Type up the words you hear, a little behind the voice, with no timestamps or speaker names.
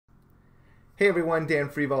Hey everyone, Dan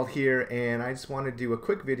Frievalt here, and I just want to do a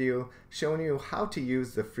quick video showing you how to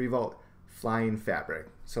use the Frievalt flying fabric.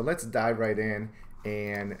 So let's dive right in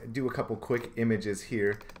and do a couple quick images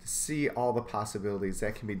here to see all the possibilities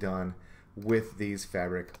that can be done with these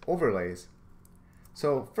fabric overlays.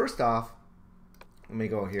 So first off, let me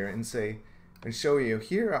go here and show you,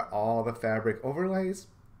 here are all the fabric overlays.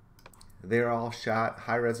 They're all shot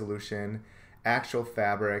high resolution, actual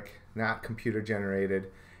fabric, not computer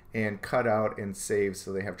generated, and cut out and saved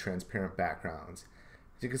so they have transparent backgrounds.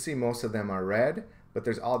 As you can see, most of them are red, but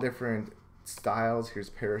there's all different styles. Here's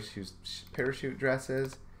parachute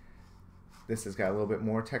dresses. This has got a little bit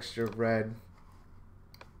more texture of red.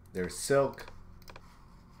 There's silk.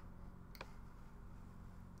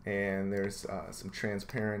 And there's some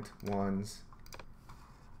transparent ones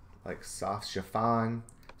like soft chiffon.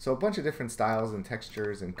 So a bunch of different styles and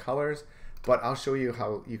textures and colors, but I'll show you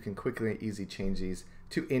how you can quickly and easy change these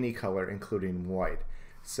to any color, including white.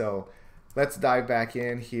 So let's dive back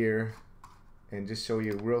in here and just show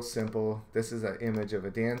you real simple. This is an image of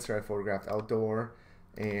a dancer I photographed outdoor,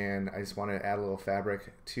 and I just want to add a little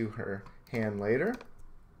fabric to her hand later.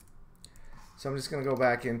 So I'm just going to go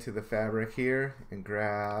back into the fabric here and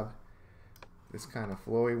grab this kind of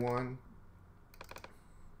flowy one.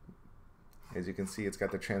 As you can see, it's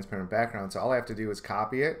got the transparent background, so all I have to do is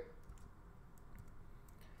copy it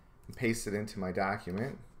and paste it into my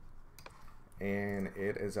document, and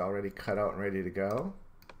it is already cut out and ready to go.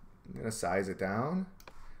 I'm going to size it down,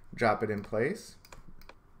 drop it in place.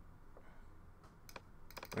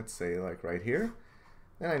 Let's say like right here.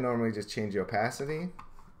 Then I normally just change the opacity,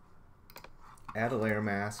 add a layer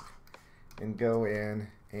mask, and go in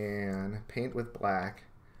and paint with black,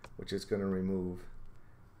 which is going to remove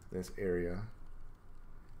this area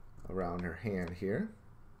around her hand here.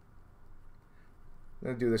 I'm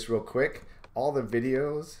going to do this real quick. All the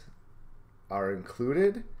videos are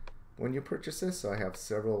included when you purchase this, so I have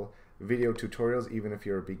several video tutorials, even if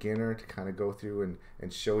you're a beginner, to kind of go through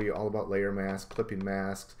and show you all about layer masks, clipping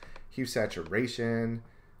masks, hue saturation.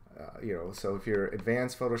 So if you're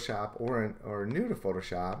advanced Photoshop or new to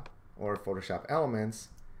Photoshop or Photoshop Elements,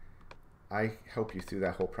 I help you through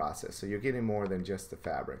that whole process. So you're getting more than just the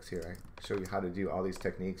fabrics here. I show you how to do all these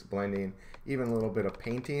techniques, blending, even a little bit of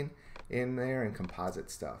painting in there, and composite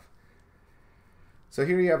stuff. So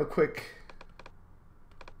here you have a quick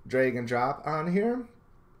drag and drop on here.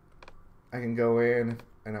 I can go in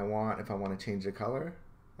and if I want to change the color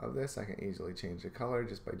of this, I can easily change the color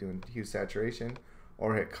just by doing hue saturation,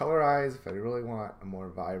 or hit colorize if I really want a more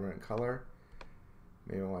vibrant color.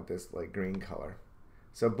 Maybe I want this like green color.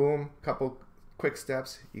 So boom, couple quick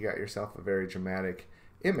steps, you got yourself a very dramatic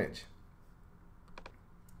image.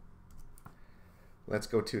 Let's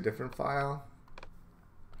go to a different file.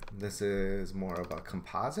 This is more of a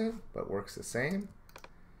composite, but works the same.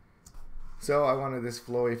 So I wanted this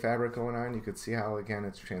flowy fabric going on. You could see how, again,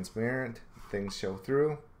 it's transparent. Things show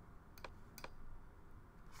through.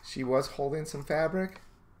 She was holding some fabric,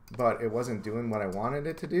 but it wasn't doing what I wanted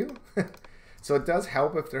it to do. So it does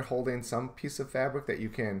help if they're holding some piece of fabric that you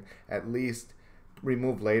can at least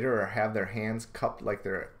remove later, or have their hands cupped like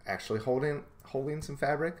they're actually holding some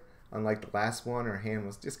fabric. Unlike the last one, her hand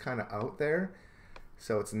was just kind of out there.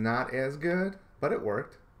 So it's not as good, but it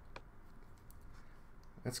worked.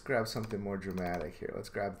 Let's grab something more dramatic here. Let's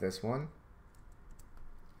grab this one.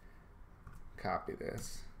 Copy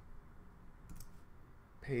this.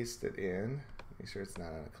 Paste it in. Make sure it's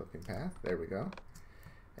not on a clipping path. There we go.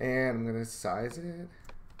 And I'm going to size it,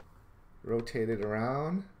 rotate it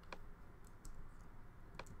around,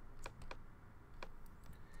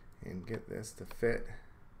 and get this to fit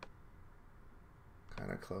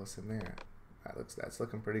kind of close in there. That's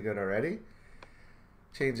looking pretty good already.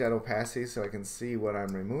 Change that opacity so I can see what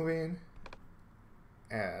I'm removing.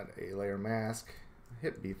 Add a layer mask,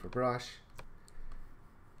 hit B for brush,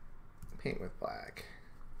 paint with black.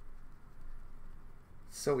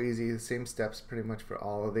 So easy, the same steps pretty much for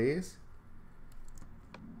all of these.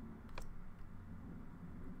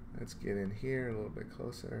 Let's get in here a little bit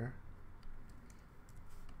closer.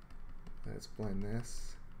 Let's blend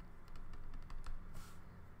this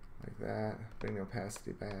like that. Bring the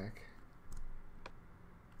opacity back.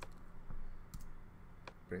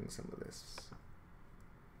 Bring some of this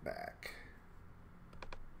back.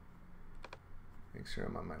 Make sure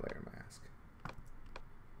I'm on my layer mask.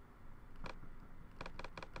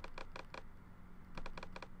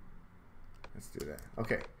 Let's do that.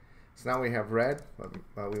 Okay, so now we have red, but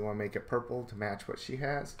we want to make it purple to match what she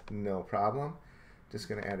has. No problem. Just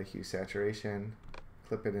going to add a hue saturation,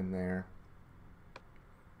 clip it in there,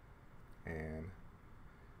 and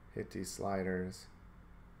hit these sliders,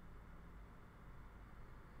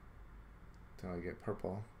 until I get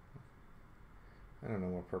purple. I don't know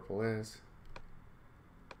where purple is.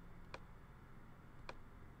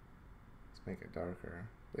 Let's make it darker.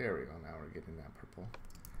 There we go. Now we're getting that purple.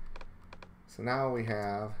 So now we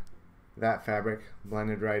have that fabric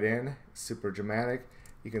blended right in. Super dramatic.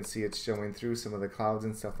 You can see it's showing through some of the clouds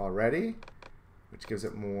and stuff already, which gives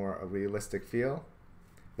it more a realistic feel.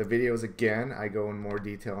 The videos, again, I go in more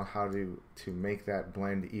detail on how to make that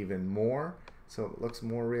blend even more so it looks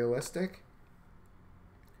more realistic.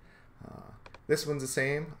 This one's the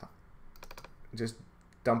same, just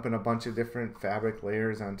dumping a bunch of different fabric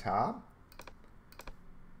layers on top.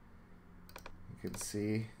 You can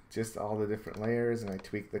see just all the different layers, and I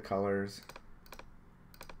tweak the colors.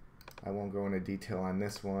 I won't go into detail on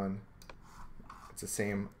this one. It's the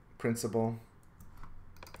same principle.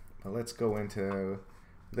 But let's go into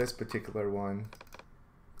this particular one,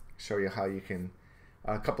 show you how you can,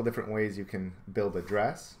 a couple different ways you can build a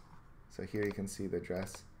dress. So here you can see the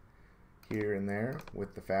dress here and there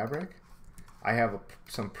with the fabric. I have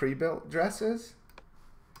some pre-built dresses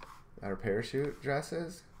that are parachute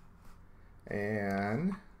dresses,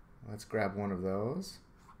 and let's grab one of those.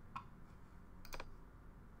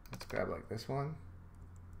 Let's grab like this one.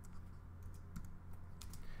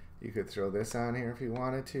 You could throw this on here if you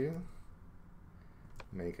wanted to.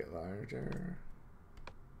 Make it larger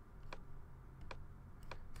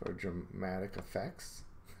for dramatic effects.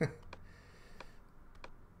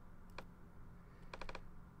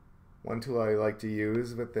 One tool I like to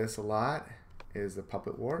use with this a lot is the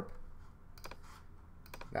puppet warp.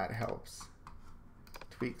 That helps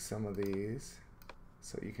tweak some of these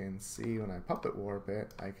so you can see when I puppet warp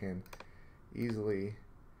it, I can easily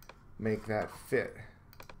make that fit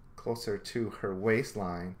closer to her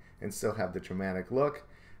waistline and still have the dramatic look.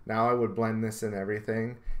 Now I would blend this and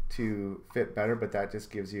everything to fit better, but that just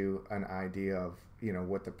gives you an idea of, you know,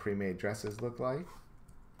 what the pre-made dresses look like.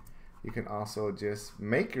 You can also just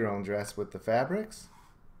make your own dress with the fabrics.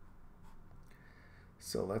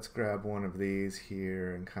 So let's grab one of these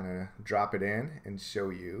here and kind of drop it in and show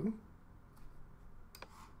you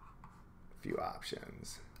a few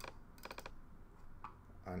options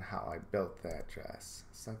on how I built that dress.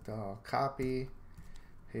 Select all, copy,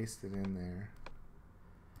 paste it in there.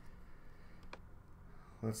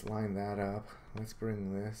 Let's line that up. Let's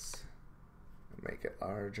bring this and make it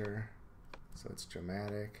larger so it's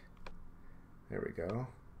dramatic. There we go.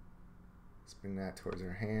 Let's bring that towards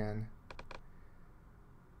her hand.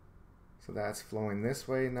 So that's flowing this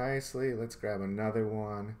way nicely. Let's grab another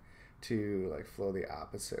one to like flow the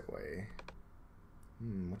opposite way.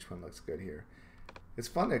 Which one looks good here? It's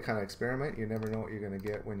fun to kind of experiment. You never know what you're going to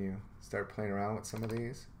get when you start playing around with some of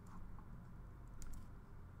these.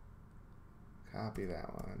 Copy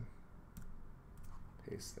that one.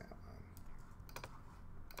 Paste that one.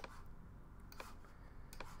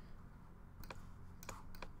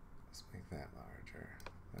 Let's make that larger.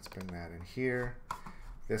 Let's bring that in here.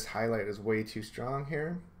 This highlight is way too strong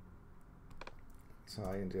here, so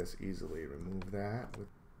I can just easily remove that.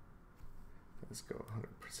 Let's go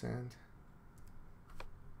 100%.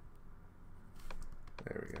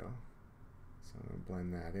 There we go. So I'm going to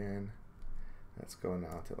blend that in. Let's go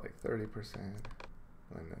now to like 30%.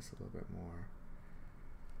 Blend this a little bit more.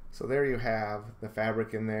 So there you have the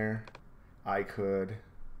fabric in there. I could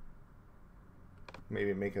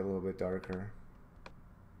maybe make it a little bit darker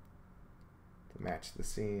to match the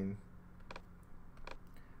scene,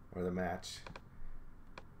 or to match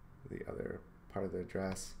the other part of the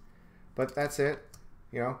dress. But that's it.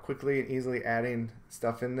 You know, quickly and easily adding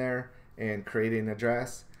stuff in there and creating a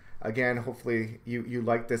dress. Again, hopefully you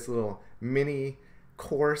like this little mini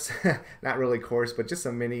course, not really course, but just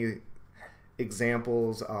some mini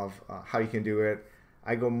examples of how you can do it.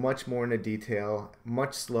 I go much more into detail,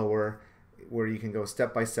 much slower, where you can go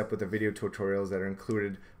step by step with the video tutorials that are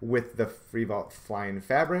included with the Frievalt flying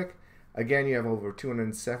fabric. Again, you have over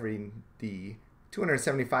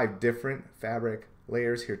 275 different fabric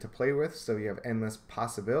layers here to play with, so you have endless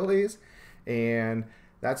possibilities. And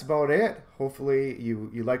that's about it. Hopefully you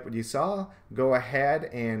like what you saw. Go ahead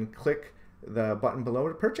and click the button below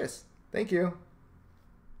to purchase. Thank you.